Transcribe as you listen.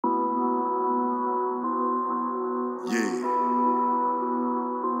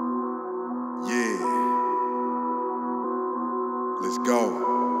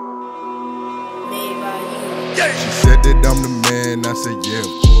She said that I'm the man, I said yeah,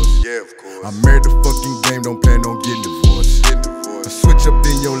 of course. I married the fucking game, don't plan on getting divorced. I switch up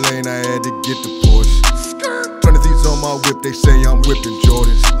in your lane, I had to get the Porsche. 23s on my whip, they say I'm whipping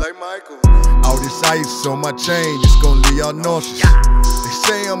Jordans. Like Michael. All this ice on my chain, it's gon' leave y'all nauseous. They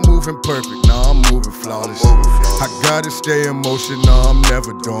say I'm moving perfect, nah, I'm moving flawless. I gotta stay in motion, nah, I'm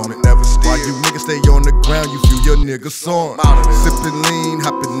never dormant. While you niggas stay on the ground, you feel your niggas soaring. Sipping lean,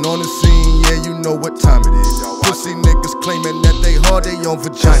 hopping on the scene, yeah, you know what time it is. Pussy niggas claiming that they hard, they on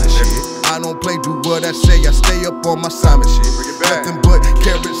vagina shit. I don't play, do what I say, I stay up on my Simon shit. Nothing but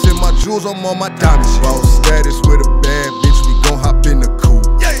carrots in my jewels, I'm on my diamond shit. Raw status with a bad bitch, we gon' hop in the coupe.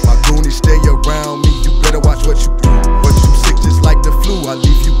 My goonies stay around me, you better watch what you do. But you sick just like the flu, I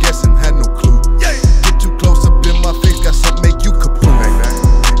leave you guessing, had no clue. Get too close up in my face, got something make you kaput.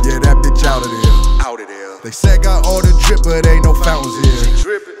 Yeah, that bitch out of there. They say I got all the drip, but ain't no fountains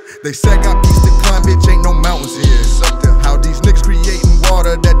here. They say I got peace to climb, bitch, ain't no mountains here. How these niggas creating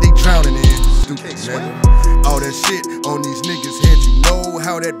water that they drowning in. Stupid nigga. All that shit on these niggas' heads, you know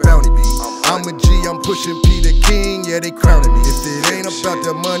how that bounty be. I'm a G, I'm pushing P the king, yeah, they crowning me. If it ain't about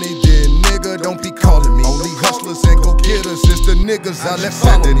the money, then nigga, don't be calling me. Only hustlers and go-getters is the niggas I let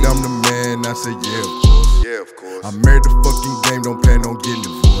follow me. I'm the man, I said yeah, of course. I married the fucking game, don't plan on getting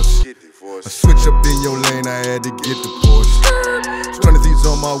divorced. I switch up in your lane, I had to get the Porsche. 23s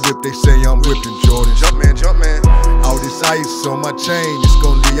on my whip, they say I'm whipping Jordans. Jump man. All this ice on my chain, it's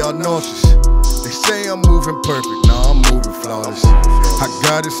gon' leave y'all nauseous. They say I'm moving perfect, nah, I'm moving flawless. I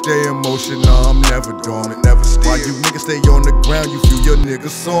gotta stay in motion, nah, I'm never dormant. While you niggas stay on the ground, you feel your niggas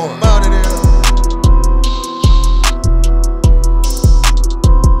soaring.